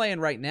 because they're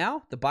playing right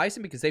now, the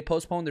Bison, because they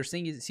postponed their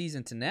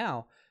season to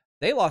now,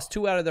 they lost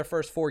 2 out of their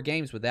first 4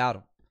 games without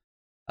him.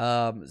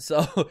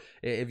 So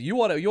if you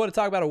want to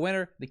talk about a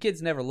winner, the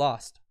kid's never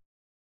lost.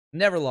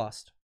 Never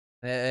lost.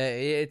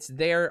 It's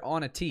there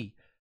on a tee.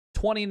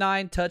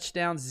 29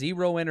 touchdowns,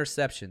 0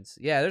 interceptions.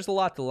 Yeah, there's a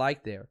lot to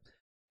like there.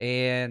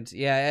 And,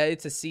 yeah,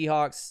 it's a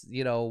Seahawks,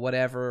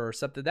 whatever or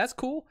something. That's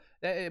cool.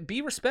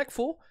 Be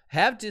respectful.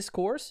 Have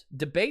discourse.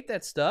 Debate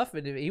that stuff.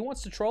 And if he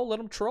wants to troll, let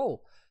him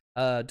troll.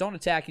 Don't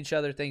attack each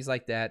other, things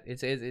like that.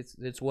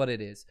 It's what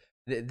it is.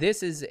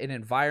 This is an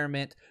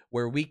environment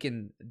where we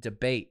can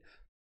debate.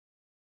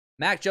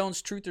 Mac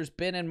Jones, truther's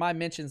been in my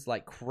mentions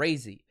like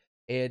crazy.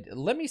 And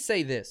let me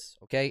say this,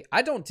 okay?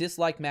 I don't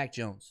dislike Mac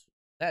Jones.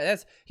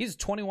 He's a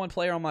 21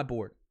 player on my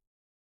board.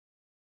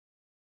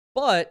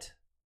 But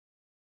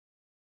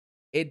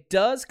it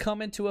does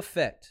come into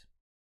effect.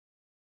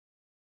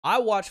 I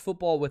watch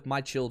football with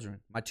my children,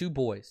 my 2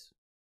 boys,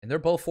 and they're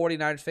both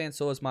 49ers fans,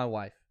 so is my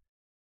wife.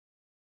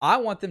 I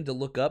want them to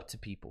look up to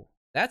people.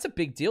 That's a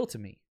big deal to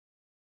me.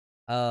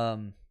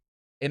 And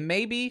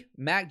maybe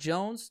Mac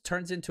Jones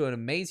turns into an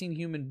amazing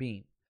human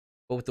being.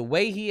 But with the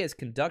way he has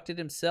conducted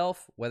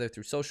himself, whether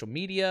through social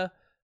media,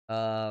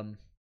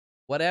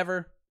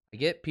 whatever, I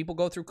get people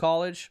go through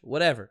college,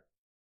 whatever.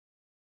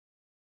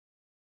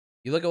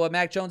 You look at what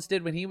Mac Jones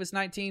did when he was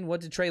 19.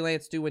 What did Trey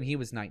Lance do when he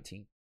was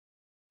 19?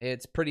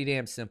 It's pretty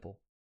damn simple,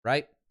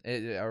 right?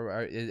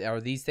 Are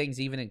these things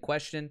even in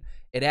question?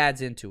 It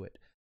adds into it.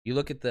 You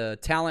look at the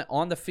talent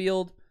on the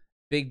field,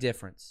 big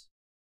difference.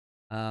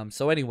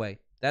 So anyway,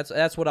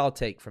 that's what I'll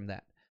take from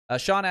that.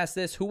 Sean asked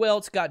this: who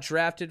else got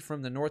drafted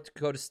from the North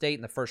Dakota State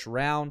in the first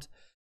round?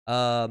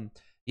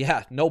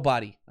 Yeah,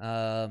 nobody.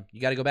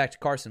 You got to go back to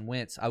Carson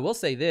Wentz. I will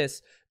say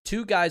this: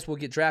 2 guys will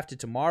get drafted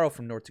tomorrow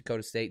from North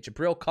Dakota State.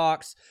 Jabril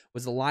Cox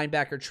was the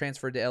linebacker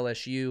transferred to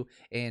LSU,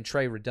 and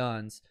Trey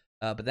Reduns.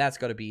 But that's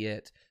going to be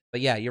it.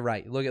 But yeah, you're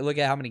right. Look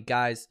at how many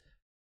guys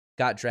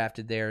got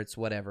drafted there. It's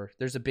whatever.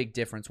 There's a big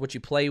difference. What you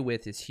play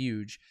with is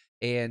huge.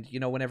 And,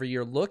 whenever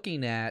you're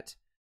looking at,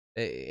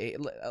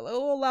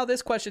 we'll allow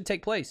this question to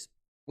take place.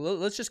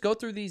 Let's just go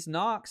through these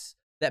knocks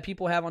that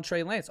people have on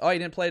Trey Lance. Oh, he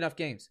didn't play enough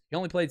games. He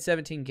only played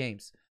 17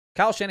 games.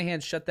 Kyle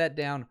Shanahan shut that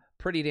down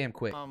pretty damn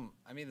quick.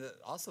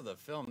 Also the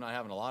film, not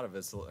having a lot of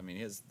it.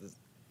 He has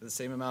the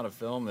same amount of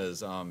film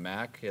as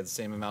Mac. He had the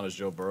same amount as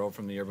Joe Burrow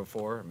from the year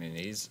before.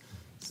 He's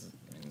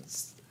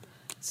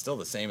still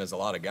the same as a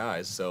lot of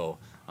guys. So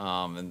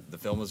And the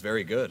film was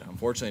very good.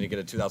 Unfortunately, to get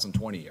a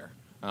 2020 year.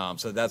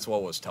 So that's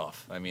what was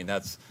tough.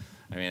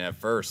 At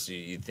first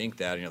you think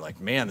that and you're like,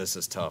 man, this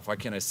is tough. Why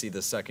can't I see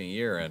the second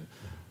year?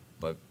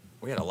 But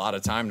we had a lot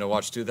of time to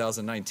watch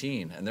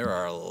 2019, and there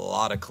are a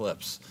lot of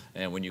clips.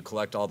 And when you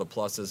collect all the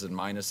pluses and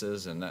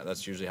minuses, and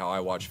that's usually how I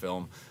watch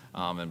film,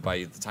 and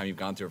by the time you've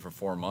gone through it for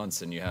 4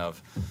 months and you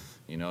have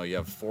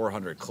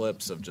 400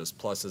 clips of just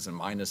pluses and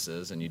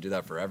minuses, and you do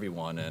that for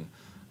everyone. And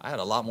I had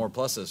a lot more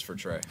pluses for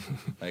Trey.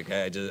 Like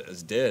I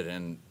just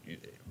did.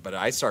 But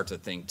I start to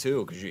think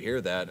too, because you hear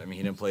that. I mean,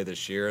 he didn't play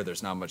this year.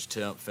 There's not much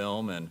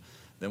film. And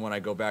then when I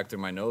go back through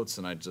my notes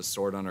and I just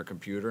sort on our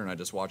computer and I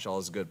just watch all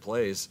his good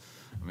plays,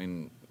 I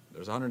mean,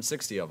 there's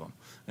 160 of them.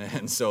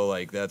 And so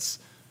like that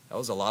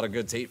was a lot of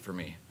good tape for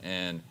me.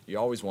 And you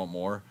always want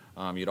more.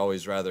 You'd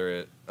always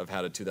rather have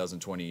had a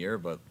 2020 year,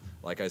 but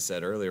like I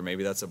said earlier,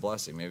 maybe that's a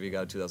blessing. Maybe he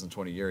got a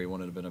 2020 year. He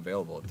wouldn't have been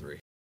available at 3.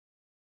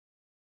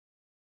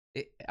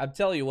 I'm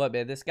telling you what,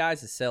 man, this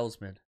guy's a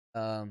salesman.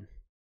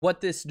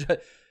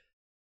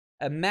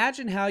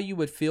 Imagine how you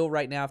would feel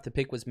right now if the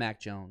pick was Mac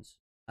Jones.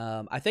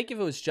 I think if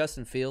it was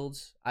Justin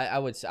Fields,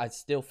 I'd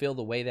still feel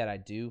the way that I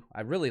do.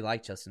 I really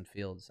like Justin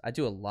Fields. I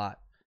do a lot.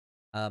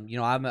 I'm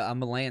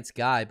a Lance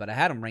guy, but I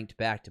had him ranked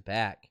back to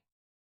back.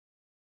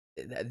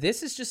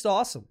 This is just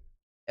awesome.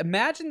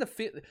 Imagine the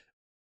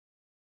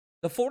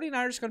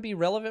 49ers are going to be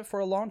relevant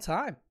for a long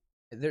time.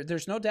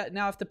 There's no doubt.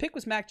 Now, if the pick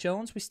was Mac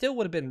Jones, we still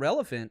would have been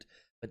relevant.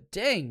 But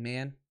dang,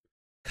 man,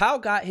 Kyle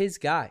got his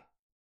guy.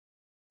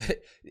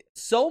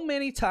 So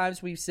many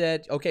times we've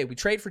said, okay, we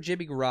trade for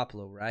Jimmy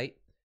Garoppolo, right?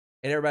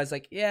 And everybody's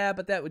like, yeah,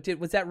 but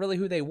was that really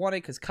who they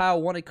wanted? Because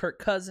Kyle wanted Kirk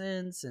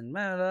Cousins and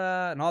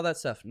and all that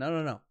stuff.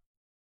 No.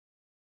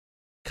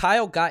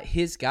 Kyle got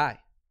his guy.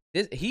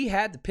 He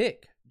had the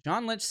pick.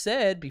 John Lynch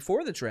said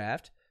before the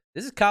draft,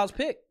 this is Kyle's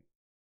pick.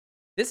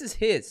 This is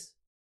his.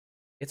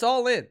 It's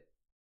all in.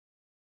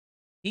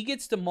 He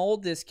gets to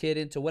mold this kid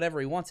into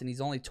whatever he wants, and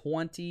he's only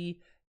 20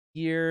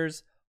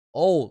 years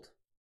old.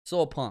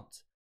 So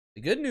pumped.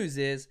 The good news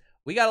is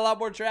we got a lot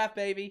more draft,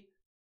 baby.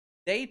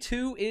 Day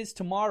 2 is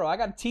tomorrow. I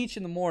got to teach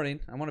in the morning.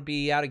 I want to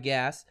be out of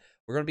gas.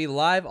 We're going to be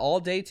live all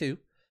day 2.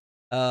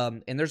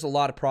 And there's a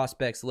lot of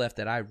prospects left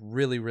that I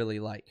really, really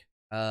like.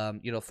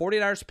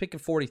 49ers picking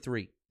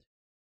 43.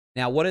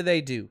 Now, what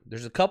do?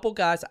 There's a couple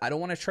guys. I don't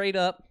want to trade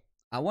up.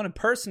 I want to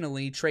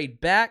personally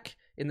trade back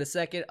in the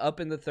second, up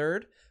in the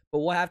third. But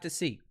we'll have to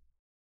see.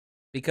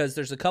 Because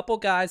there's a couple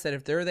guys that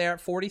if they're there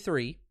at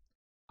 43,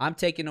 I'm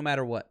taking no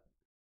matter what.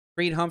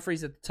 Creed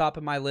Humphrey's at the top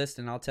of my list,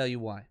 and I'll tell you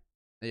why.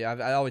 Yeah,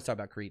 I always talk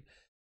about Creed.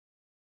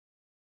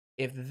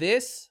 If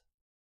this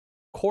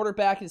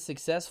quarterback is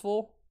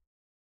successful,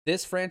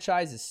 this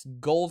franchise is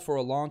gold for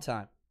a long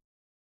time.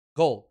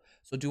 Gold.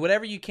 So do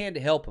whatever you can to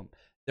help him.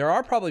 There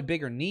are probably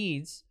bigger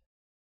needs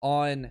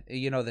on,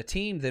 the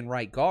team than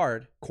right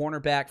guard,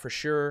 cornerback for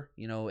sure,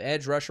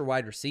 edge rusher,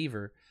 wide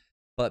receiver.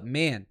 But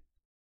man,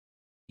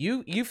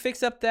 you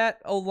fix up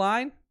that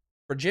O-line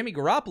for Jimmy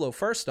Garoppolo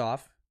first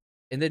off,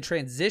 and then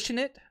transition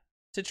it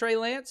to Trey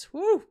Lance.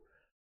 Woo!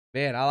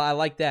 Man, I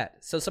like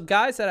that. So some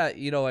guys that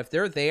if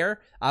they're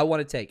there, I want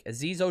to take.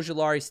 Azeez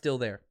Ojulari's still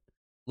there.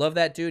 Love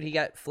that dude. He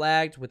got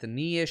flagged with a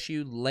knee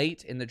issue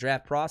late in the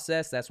draft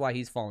process. That's why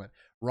he's fallen.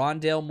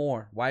 Rondale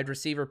Moore, wide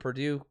receiver,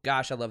 Purdue.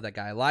 Gosh, I love that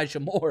guy. Elijah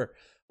Moore,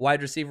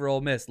 wide receiver,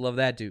 Ole Miss. Love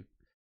that dude.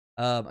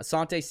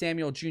 Asante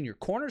Samuel Jr.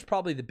 Corner's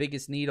probably the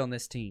biggest need on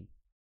this team,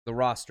 the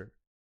roster.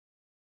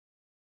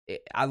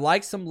 I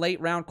like some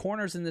late round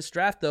corners in this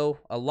draft, though,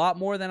 a lot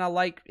more than I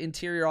like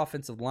interior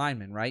offensive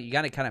linemen, right? You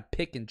got to kind of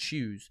pick and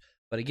choose.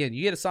 But again,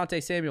 you get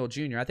Asante Samuel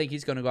Jr., I think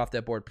he's going to go off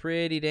that board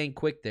pretty dang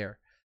quick there.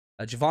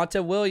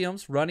 Javonte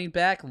Williams, running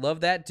back, love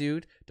that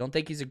dude. Don't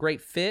think he's a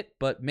great fit,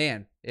 but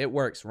man, it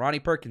works. Ronnie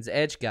Perkins,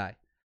 edge guy.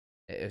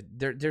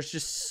 There's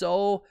just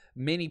so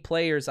many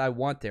players I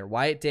want there.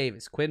 Wyatt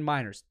Davis, Quinn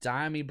Miners,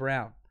 Diami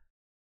Brown.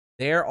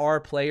 There are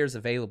players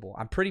available.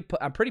 I'm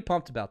pretty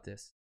pumped about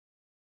this.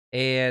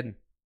 And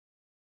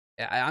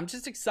I'm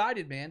just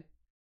excited, man.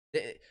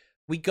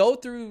 We go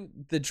through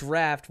the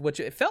draft,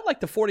 which it felt like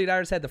the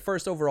 49ers had the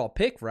first overall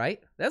pick,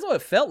 right? That's what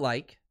it felt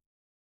like.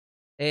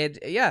 And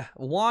yeah,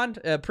 Juan,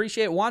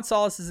 appreciate it. Juan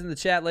Solis is in the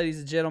chat, ladies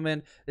and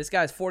gentlemen. This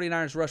guy's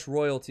 49ers Rush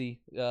royalty.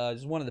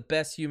 He's one of the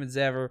best humans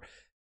ever.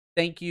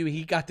 Thank you.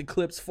 He got the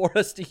clips for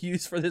us to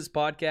use for this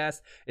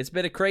podcast. It's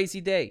been a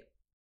crazy day,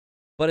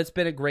 but it's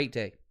been a great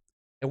day.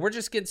 And we're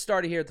just getting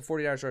started here at the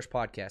 49ers Rush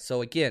podcast.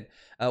 So again,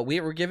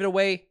 we're giving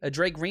away a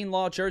Dre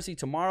Greenlaw jersey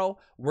tomorrow.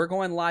 We're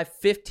going live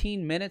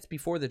 15 minutes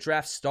before the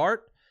draft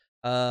start.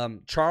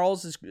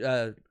 Charles is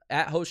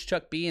at host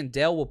Chuck B, and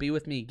Dale will be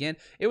with me again.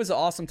 It was an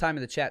awesome time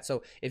in the chat.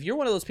 So if you're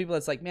one of those people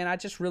that's like, man, I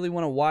just really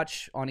want to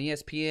watch on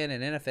ESPN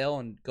and NFL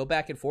and go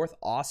back and forth,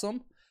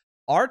 awesome.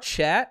 Our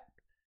chat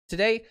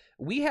today,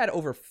 we had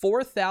over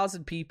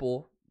 4,000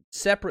 people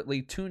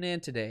separately tune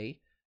in today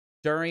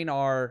during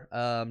our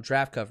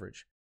draft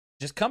coverage.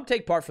 Just come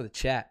take part for the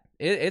chat.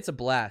 It's a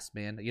blast,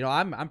 man.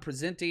 I'm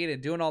presenting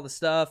and doing all the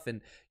stuff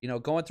and,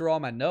 going through all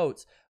my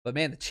notes. But,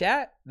 man, the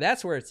chat,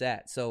 that's where it's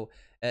at. So,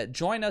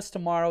 join us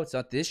tomorrow. It's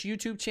on this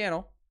YouTube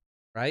channel.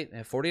 right?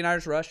 And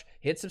 49ers Rush.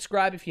 Hit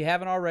subscribe if you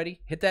haven't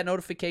already. Hit that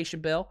notification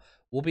bell.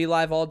 We'll be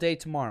live all day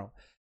tomorrow.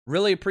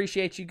 Really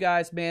appreciate you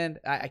guys, man.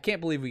 I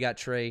can't believe we got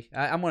Trey.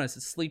 I'm going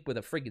to sleep with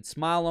a freaking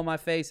smile on my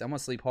face. I'm going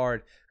to sleep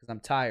hard because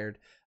I'm tired.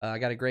 I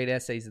got a great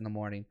essays in the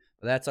morning,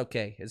 but that's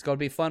okay. It's going to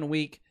be a fun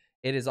week.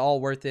 It is all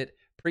worth it.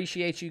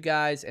 Appreciate you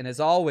guys. And as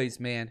always,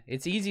 man,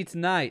 it's easy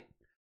tonight.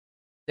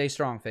 Stay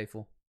strong,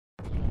 faithful.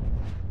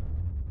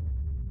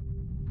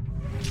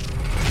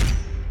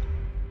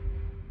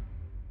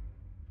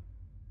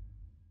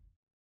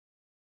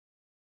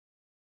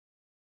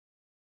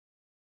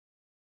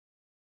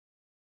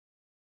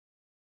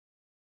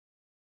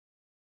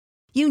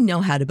 You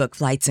know how to book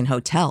flights and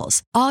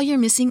hotels. All you're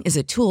missing is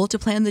a tool to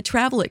plan the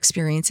travel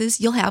experiences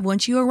you'll have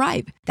once you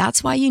arrive.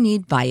 That's why you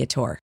need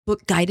Viator.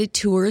 Book guided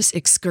tours,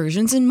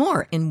 excursions, and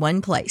more in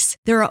one place.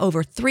 There are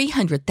over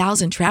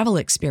 300,000 travel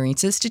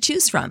experiences to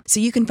choose from,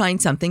 so you can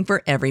find something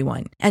for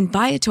everyone. And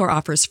Viator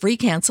offers free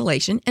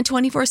cancellation and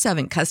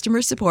 24/7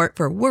 customer support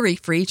for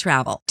worry-free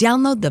travel.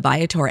 Download the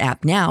Viator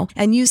app now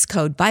and use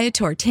code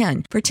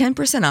Viator10 for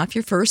 10% off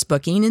your first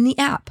booking in the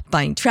app.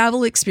 Find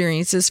travel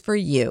experiences for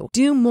you.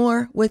 Do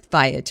more with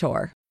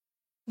Viator.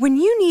 When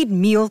you need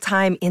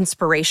mealtime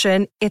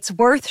inspiration, it's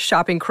worth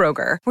shopping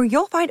Kroger, where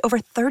you'll find over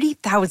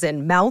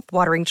 30,000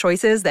 mouth-watering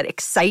choices that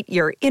excite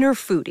your inner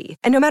foodie.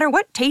 And no matter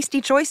what tasty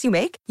choice you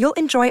make, you'll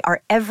enjoy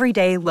our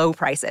everyday low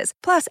prices,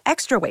 plus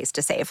extra ways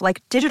to save,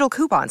 like digital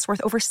coupons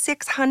worth over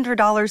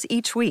 $600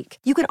 each week.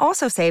 You can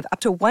also save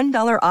up to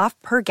 $1 off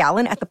per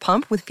gallon at the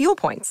pump with fuel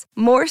points.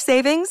 More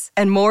savings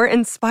and more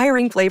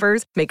inspiring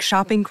flavors make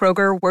shopping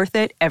Kroger worth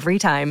it every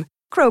time.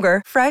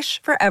 Kroger,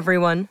 fresh for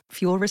everyone.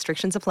 Fuel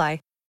restrictions apply.